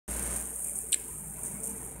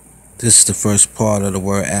This is the first part of the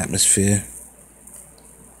word atmosphere.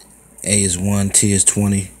 A is 1, T is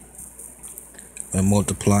 20. When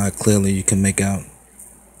multiplied, clearly you can make out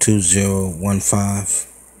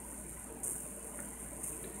 2015.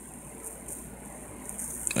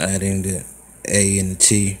 Adding the A and the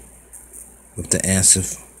T with the answer,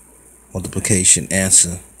 multiplication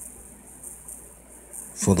answer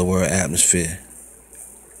for the word atmosphere.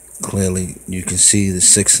 Clearly you can see the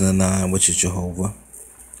 6 and the 9, which is Jehovah.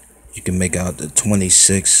 You can make out the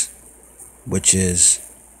 26, which is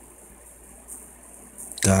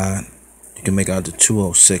God. You can make out the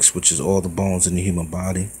 206, which is all the bones in the human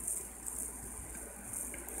body.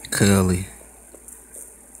 Clearly,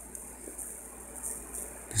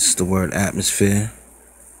 this is the word atmosphere.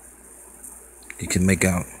 You can make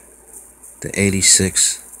out the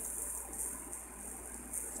 86,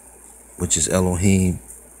 which is Elohim,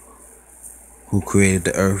 who created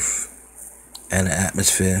the earth and the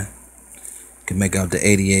atmosphere. You can make out the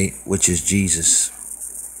 88, which is Jesus.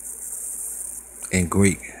 In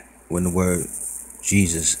Greek, when the word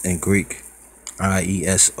Jesus in Greek,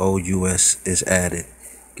 IESOUS, is added,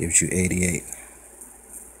 gives you 88.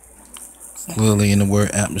 Clearly in the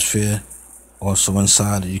word atmosphere, also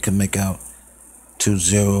inside it, you can make out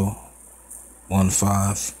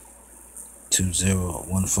 2015,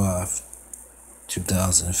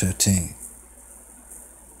 2015,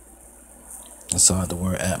 inside the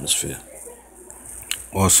word atmosphere.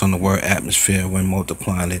 Also in the word atmosphere, when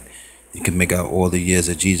multiplying it, you can make out all the years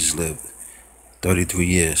that Jesus lived, 33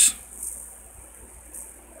 years.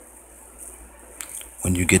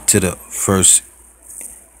 When you get to the first,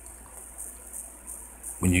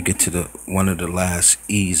 when you get to the one of the last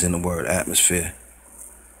E's in the word atmosphere,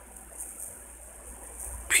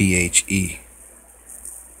 PHE,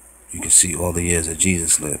 you can see all the years that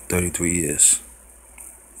Jesus lived, 33 years.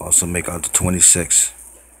 Also make out the 26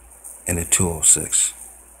 and the 206.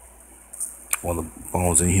 All the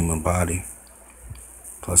bones in the human body,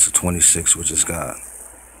 plus the 26, which is God.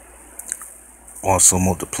 Also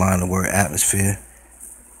multiplying the word atmosphere,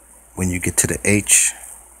 when you get to the H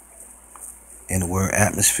in the word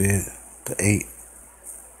atmosphere, the 8,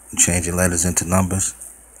 and changing letters into numbers,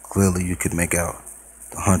 clearly you could make out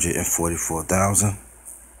the 144,000.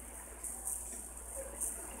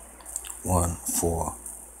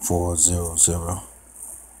 144,000.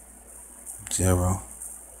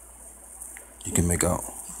 You can make out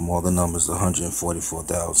from all the numbers the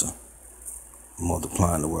 144,000,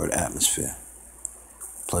 multiplying the word atmosphere.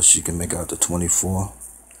 Plus you can make out the 24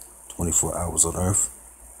 hours on earth,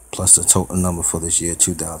 plus the total number for this year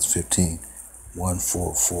 2015,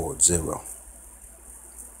 1440,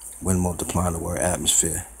 when multiplying the word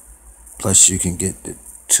atmosphere. Plus you can get the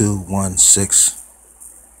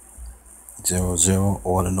 21600,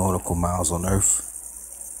 all the nautical miles on earth,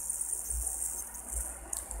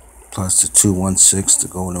 plus the 216, the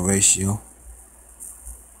golden ratio,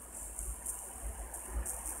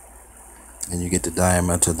 and you get the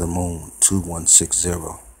diameter of the moon,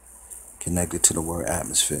 2160, connected to the word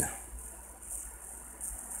atmosphere.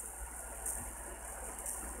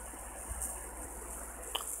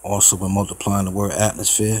 Also, when multiplying the word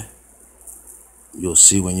atmosphere, you'll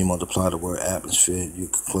see when you multiply the word atmosphere, you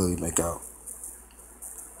can clearly make out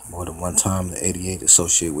more than one time the 88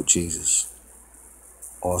 associated with Jesus.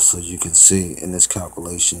 Also, you can see in this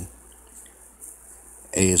calculation,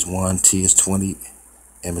 A is 1, T is 20,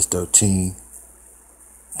 M is 13,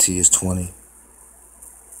 T is 20.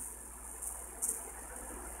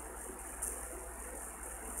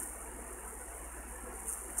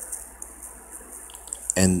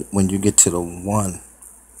 And when you get to the 1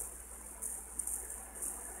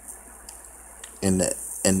 and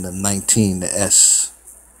the 19, the S,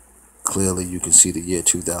 clearly you can see the year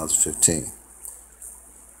 2015.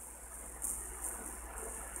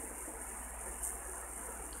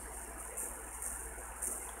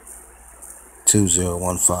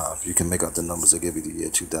 $2015. You can make out the numbers that give you the year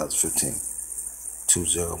 2015.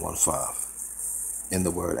 2015 in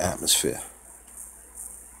the word atmosphere.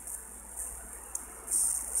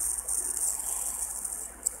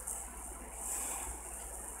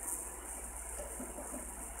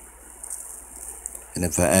 And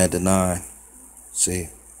if I add the 9, see,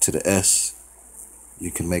 to the S, you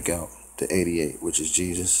can make out the 88, which is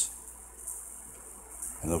Jesus.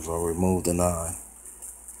 And if I remove the 9,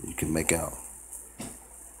 you can make out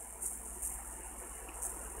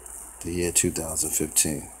the year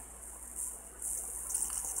 2015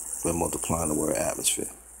 by multiplying the word atmosphere.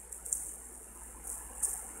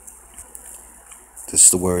 This is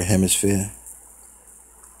the word hemisphere.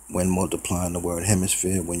 When multiplying the word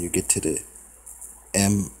hemisphere, when you get to the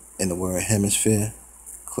M in the word hemisphere,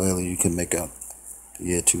 Clearly you can make out the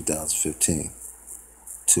year 2015,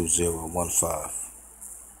 2015.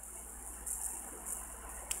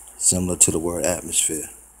 Similar to the word atmosphere,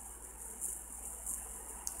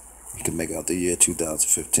 you can make out the year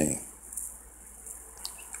 2015.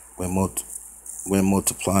 When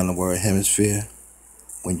multiplying the word hemisphere,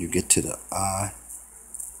 when you get to the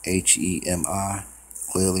Hemi,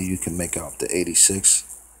 clearly you can make out the 86,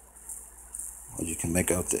 or you can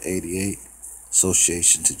make out the 88,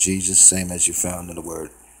 association to Jesus, same as you found in the word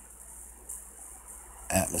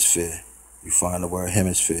atmosphere. You find the word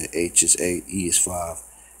hemisphere, H is 8, E is 5,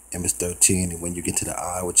 M is 13, and when you get to the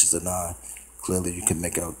I, which is the 9, clearly you can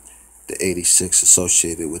make out the 86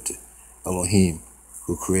 associated with the Elohim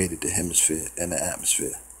who created the hemisphere and the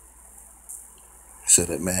atmosphere so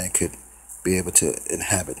that man could be able to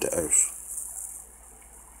inhabit the earth.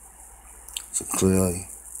 So clearly,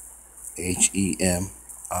 Hemi,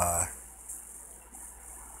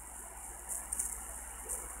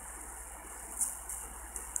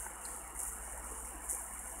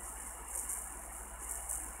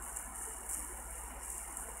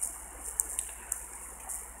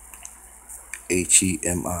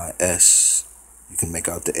 Hemis, you can make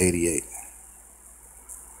out the 88.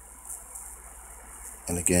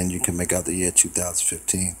 And again, you can make out the year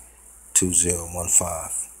 2015,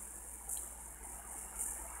 2015.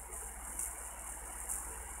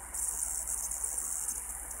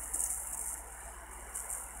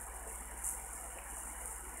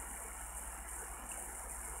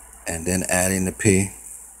 And then adding the P,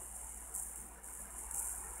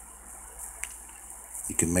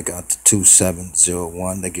 you can make out the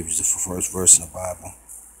 2701. That gives you the first verse in the Bible.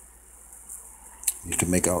 You can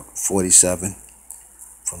make out 47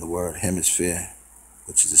 from the word hemisphere,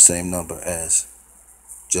 which is the same number as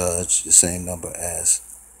judge, the same number as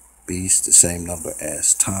beast, the same number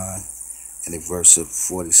as time. And the verse of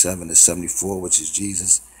 47 is 74, which is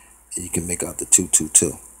Jesus. And you can make out the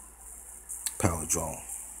 222 palindrome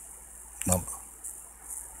number.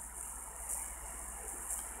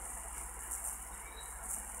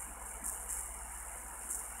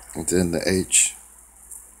 And then the H,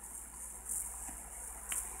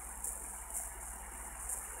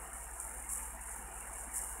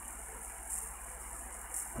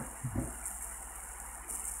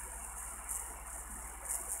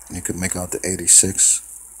 you can make out the 86.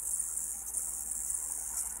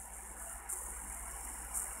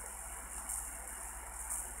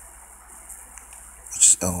 Which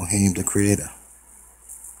is Elohim, the creator.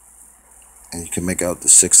 And you can make out the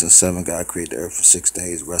 6 and 7. God created the earth for 6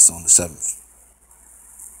 days, rest on the 7th.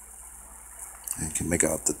 And you can make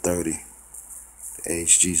out the 30, the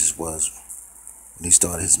age Jesus was when he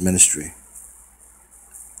started his ministry.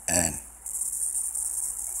 And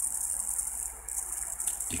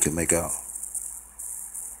you can make out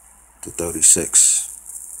the 36,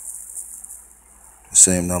 the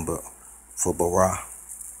same number for bara,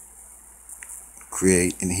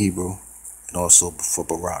 create in Hebrew, and also for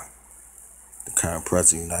Barak, the current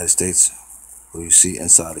president of the United States, who you see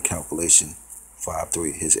inside the calculation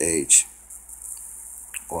 5'3", his age.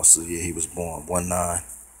 Also the year he was born,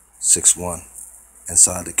 1961,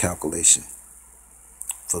 inside the calculation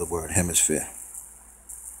for the word hemisphere.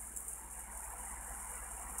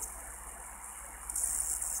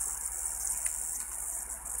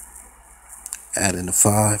 Adding the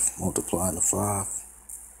 5, multiplying the 5.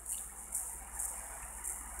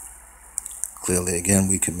 Clearly again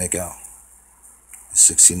we can make out the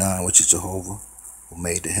 69, which is Jehovah, who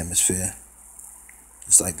made the hemisphere.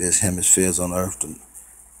 Just like there's hemispheres on earth, the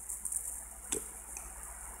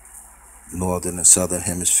northern and southern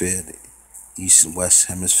hemisphere, the east and west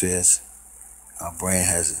hemispheres. Our brain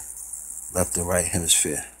has a left and right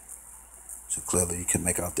hemisphere. So clearly you can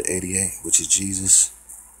make out the 88, which is Jesus.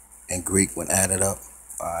 In Greek, when added up,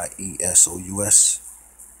 Iesous.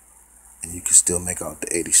 And you can still make out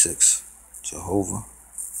the 86, Jehovah,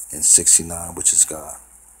 and 69, which is God.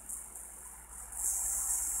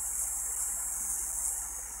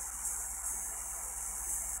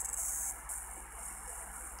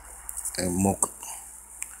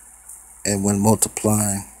 And when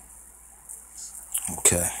multiplying,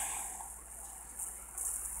 okay,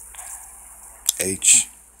 H,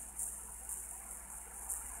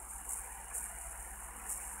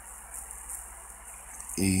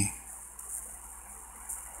 E,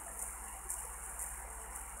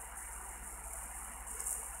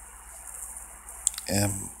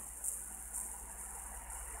 M,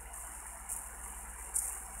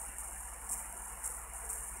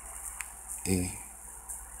 E,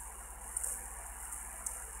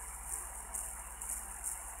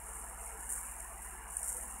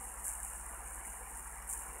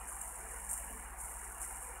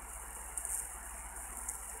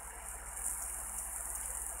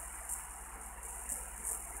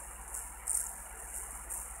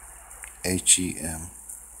 H E R.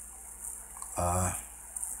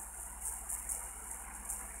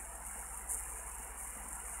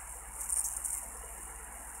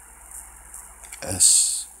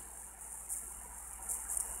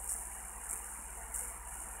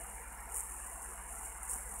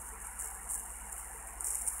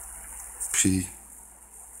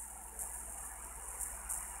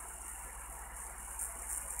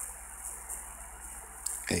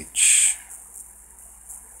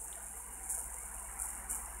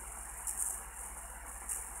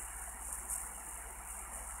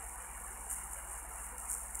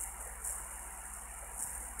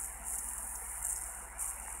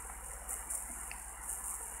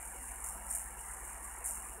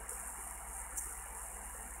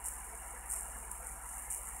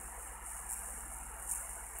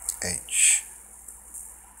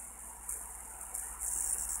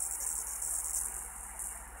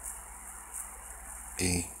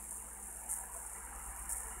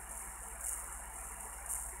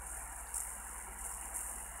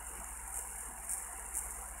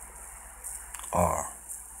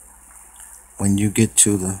 When you get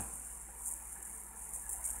to the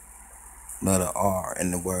letter R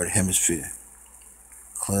in the word hemisphere,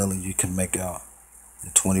 clearly you can make out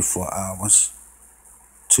the 24 hours,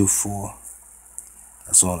 2-4,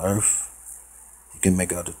 that's on Earth. You can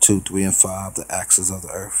make out the 2, 3, and 5, the axis of the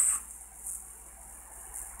Earth.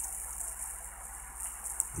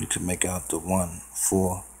 You can make out the 1,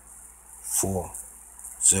 4, 4,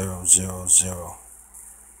 0, 0, 0,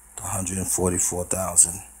 the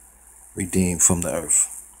 144,000 redeemed from the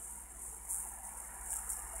Earth.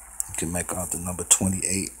 You can make out the number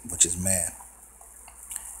 28, which is man.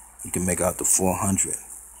 You can make out the 400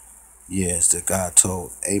 years that God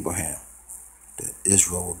told Abraham that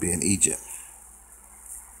Israel would be in Egypt.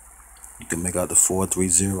 You can make out the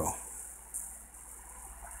 430.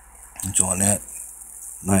 And on that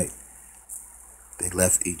night, they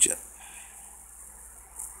left Egypt.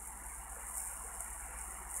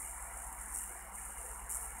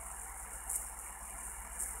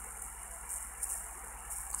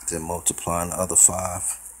 Then multiplying the other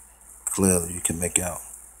 5, clearly you can make out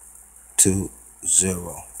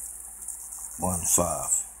 2015,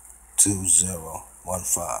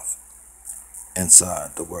 2015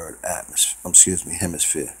 inside the word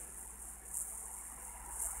hemisphere.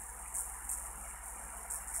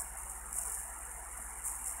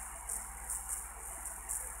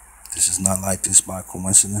 This is not like this by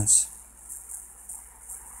coincidence.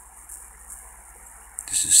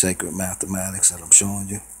 This is sacred mathematics that I'm showing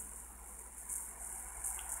you.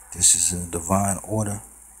 This is in divine order.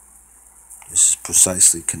 This is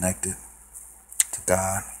precisely connected to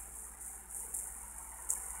God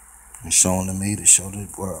and shown to me to show the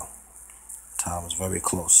world. Time is very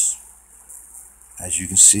close. As you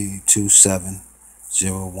can see,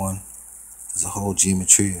 2701 is a whole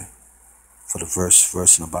geometry for the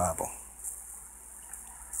verse in the Bible.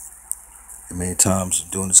 And many times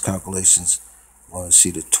doing these calculations, you want to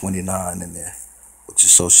see the 29 in there, which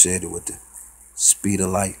is associated with the speed of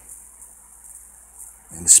light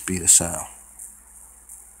and the speed of sound.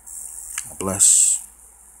 Bless.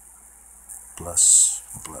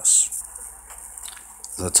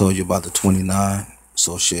 As I told you about the 29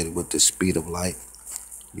 associated with the speed of light,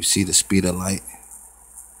 you see the speed of light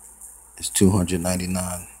is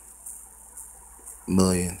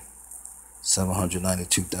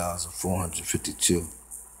 299,792,452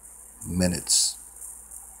 minutes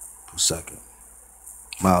per second.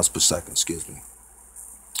 Miles per second, excuse me.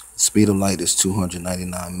 The speed of light is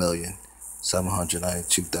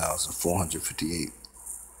 299,792,458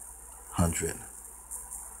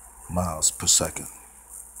 miles per second.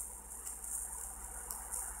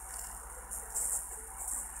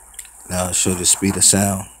 Now I'll show the speed of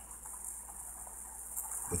sound,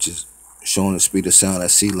 which is showing the speed of sound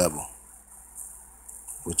at sea level,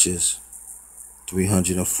 which is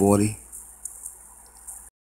 340